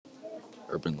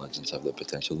Urban legends have the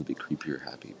potential to be creepy or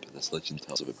happy, but this legend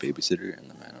tells of a babysitter and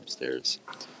the man upstairs.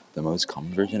 The most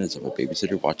common version is of a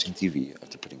babysitter watching TV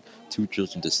after putting two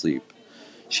children to sleep.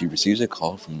 She receives a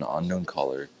call from an unknown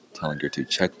caller telling her to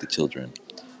check the children.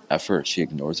 At first, she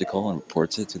ignores the call and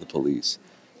reports it to the police,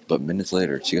 but minutes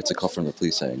later, she gets a call from the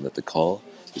police saying that the call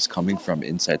is coming from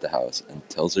inside the house and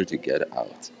tells her to get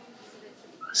out.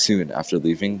 Soon after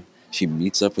leaving, she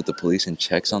meets up with the police and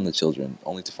checks on the children,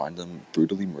 only to find them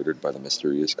brutally murdered by the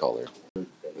mysterious caller.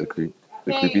 The, creep,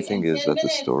 the creepy thing is that the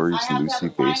story is loosely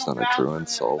based on a true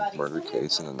unsolved murder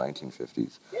case in the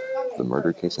 1950s. The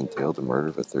murder case entailed the murder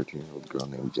of a 13-year-old girl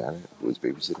named Janet who was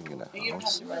babysitting in a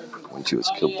house when she was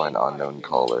killed by an unknown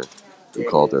caller who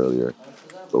called earlier.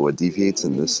 But what deviates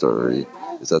in this story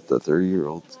is that the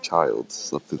 30-year-old child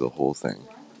slept through the whole thing.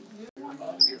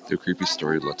 The creepy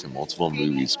story led to multiple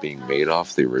movies being made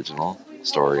off the original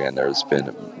story, and there's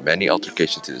been many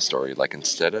altercations to the story, like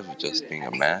instead of just being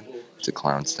a man, it's a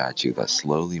clown statue that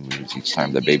slowly moves each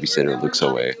time the babysitter looks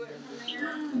away.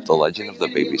 The legend of the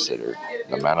babysitter,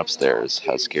 the man upstairs,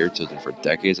 has scared children for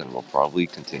decades and will probably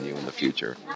continue in the future.